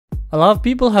A lot of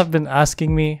people have been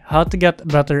asking me how to get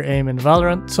better aim in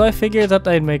Valorant, so I figured that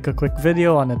I'd make a quick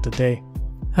video on it today.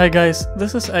 Hi guys,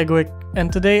 this is Eggwick,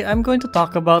 and today I'm going to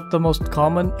talk about the most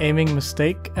common aiming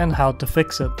mistake and how to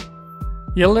fix it.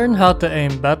 You'll learn how to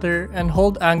aim better and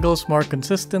hold angles more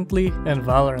consistently in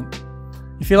Valorant.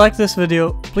 If you like this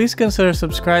video, please consider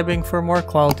subscribing for more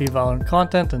quality Valorant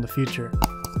content in the future.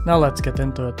 Now let's get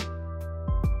into it.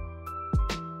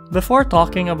 Before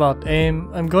talking about aim,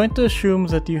 I'm going to assume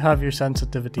that you have your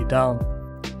sensitivity down.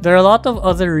 There are a lot of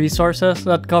other resources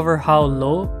that cover how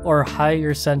low or high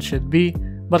your sense should be,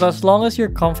 but as long as you're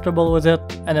comfortable with it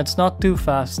and it's not too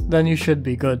fast, then you should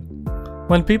be good.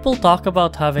 When people talk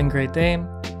about having great aim,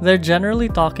 they're generally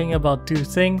talking about two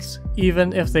things,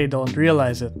 even if they don't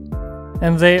realize it.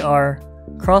 And they are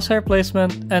crosshair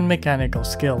placement and mechanical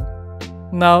skill.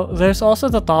 Now, there's also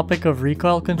the topic of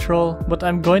recoil control, but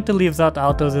I'm going to leave that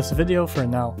out of this video for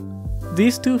now.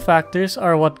 These two factors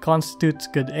are what constitutes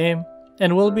good aim,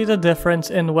 and will be the difference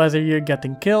in whether you're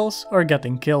getting kills or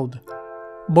getting killed.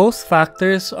 Both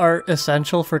factors are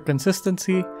essential for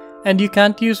consistency, and you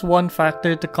can't use one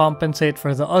factor to compensate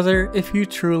for the other if you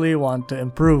truly want to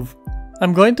improve.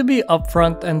 I'm going to be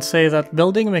upfront and say that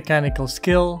building mechanical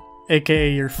skill,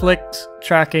 aka your flicks,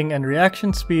 tracking, and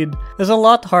reaction speed, is a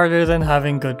lot harder than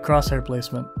having good crosshair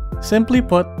placement. Simply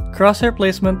put, crosshair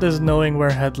placement is knowing where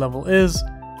head level is,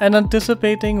 and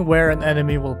anticipating where an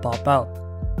enemy will pop out.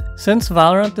 Since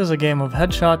Valorant is a game of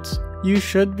headshots, you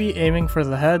should be aiming for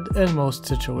the head in most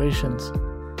situations.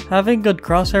 Having good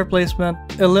crosshair placement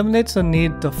eliminates the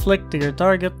need to flick to your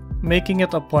target, making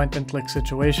it a point-and-click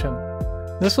situation.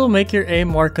 This will make your aim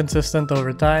more consistent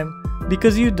over time,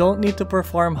 because you don't need to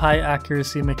perform high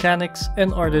accuracy mechanics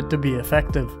in order to be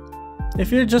effective.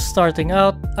 If you're just starting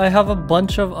out, I have a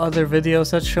bunch of other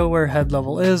videos that show where head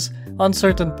level is on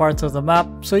certain parts of the map,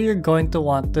 so you're going to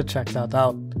want to check that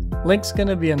out. Link's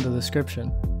gonna be in the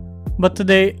description. But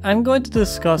today, I'm going to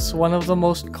discuss one of the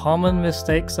most common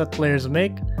mistakes that players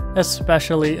make,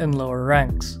 especially in lower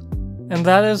ranks. And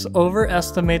that is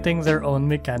overestimating their own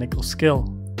mechanical skill.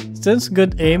 Since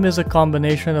good aim is a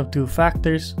combination of two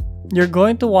factors, you're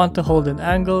going to want to hold an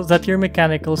angle that your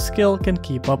mechanical skill can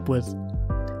keep up with.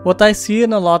 What I see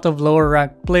in a lot of lower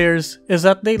ranked players is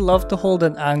that they love to hold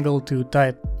an angle too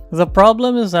tight. The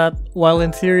problem is that, while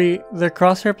in theory, their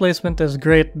crosshair placement is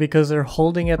great because they're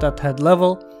holding it at head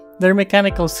level, their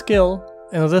mechanical skill,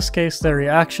 in this case their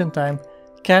reaction time,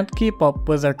 can't keep up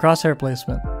with their crosshair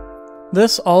placement.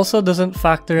 This also doesn't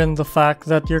factor in the fact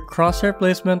that your crosshair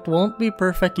placement won't be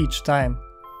perfect each time.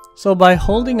 So by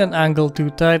holding an angle too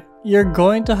tight, you're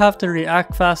going to have to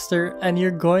react faster, and you're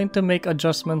going to make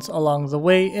adjustments along the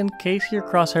way in case your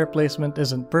crosshair placement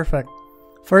isn't perfect.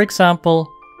 For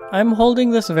example, I'm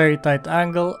holding this very tight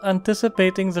angle,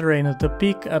 anticipating the Reyna to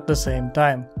peek at the same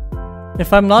time.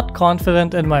 If I'm not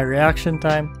confident in my reaction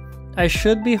time, I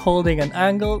should be holding an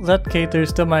angle that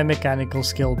caters to my mechanical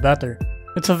skill better.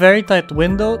 It's a very tight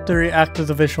window to react to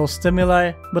the visual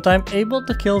stimuli, but I'm able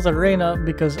to kill the Reyna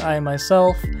because I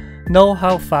myself know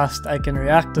how fast I can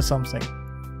react to something.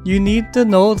 You need to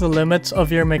know the limits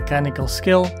of your mechanical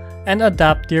skill and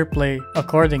adapt your play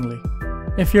accordingly.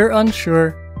 If you're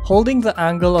unsure, holding the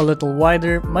angle a little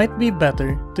wider might be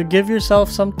better to give yourself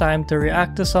some time to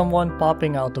react to someone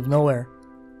popping out of nowhere.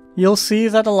 You'll see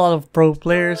that a lot of pro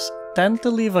players tend to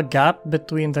leave a gap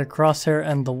between their crosshair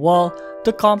and the wall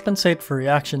to compensate for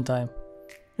reaction time.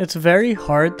 It's very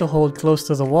hard to hold close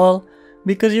to the wall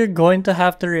because you're going to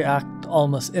have to react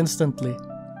almost instantly.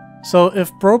 So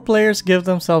if pro players give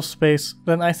themselves space,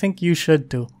 then I think you should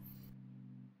too.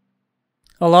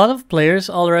 A lot of players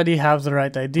already have the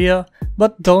right idea,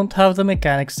 but don't have the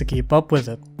mechanics to keep up with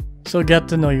it. So get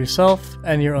to know yourself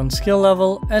and your own skill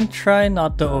level and try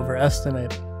not to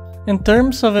overestimate. In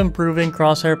terms of improving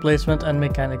crosshair placement and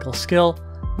mechanical skill,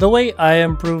 the way I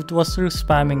improved was through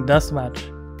spamming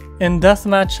deathmatch. In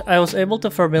deathmatch, I was able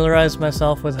to familiarize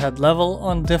myself with head level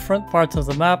on different parts of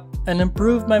the map and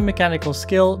improve my mechanical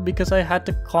skill because I had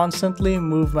to constantly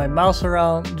move my mouse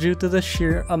around due to the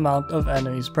sheer amount of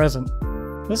enemies present.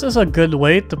 This is a good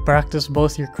way to practice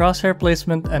both your crosshair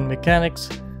placement and mechanics,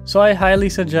 so I highly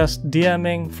suggest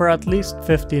DMing for at least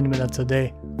 15 minutes a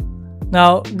day.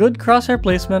 Now, good crosshair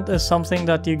placement is something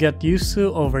that you get used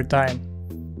to over time.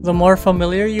 The more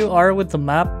familiar you are with the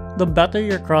map, the better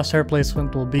your crosshair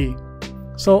placement will be.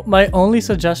 So my only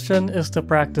suggestion is to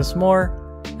practice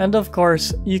more, and of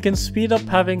course, you can speed up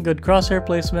having good crosshair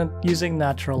placement using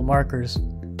natural markers.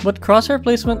 But crosshair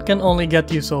placement can only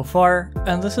get you so far,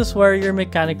 and this is where your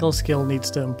mechanical skill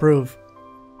needs to improve.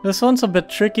 This one's a bit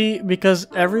tricky because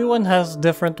everyone has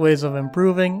different ways of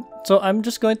improving, so I'm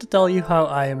just going to tell you how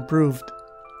I improved.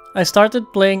 I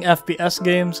started playing FPS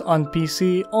games on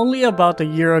PC only about a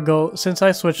year ago since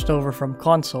I switched over from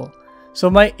console, so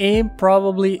my aim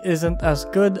probably isn't as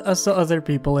good as the other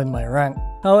people in my rank.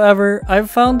 However,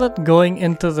 I've found that going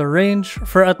into the range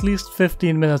for at least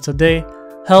 15 minutes a day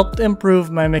helped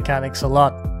improve my mechanics a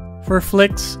lot. For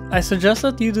flicks, I suggest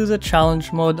that you do the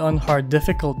challenge mode on hard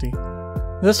difficulty.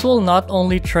 This will not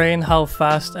only train how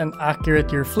fast and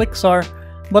accurate your flicks are,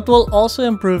 but will also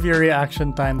improve your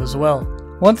reaction time as well.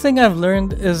 One thing I've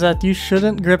learned is that you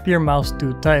shouldn't grip your mouse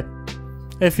too tight.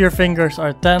 If your fingers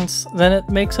are tense, then it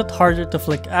makes it harder to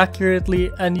flick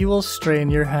accurately and you will strain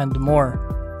your hand more.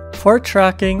 For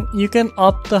tracking, you can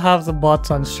opt to have the bots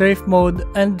on strafe mode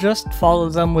and just follow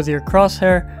them with your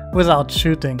crosshair without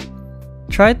shooting.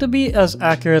 Try to be as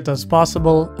accurate as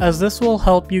possible, as this will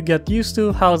help you get used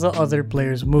to how the other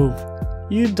players move.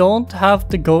 You don't have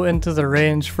to go into the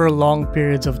range for long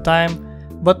periods of time,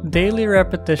 but daily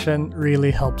repetition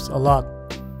really helps a lot.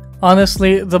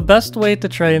 Honestly, the best way to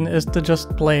train is to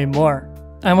just play more.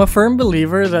 I'm a firm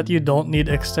believer that you don't need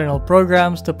external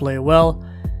programs to play well,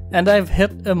 and I've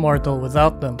hit Immortal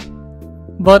without them.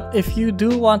 But if you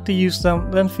do want to use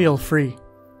them, then feel free.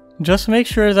 Just make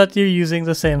sure that you're using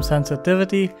the same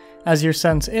sensitivity as your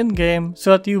sense in-game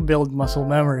so that you build muscle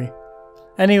memory.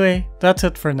 Anyway, that's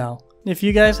it for now. If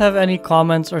you guys have any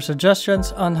comments or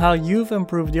suggestions on how you've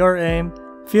improved your aim,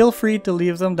 feel free to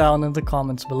leave them down in the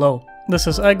comments below. This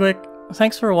is Eggwick,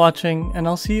 thanks for watching, and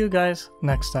I'll see you guys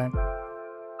next time.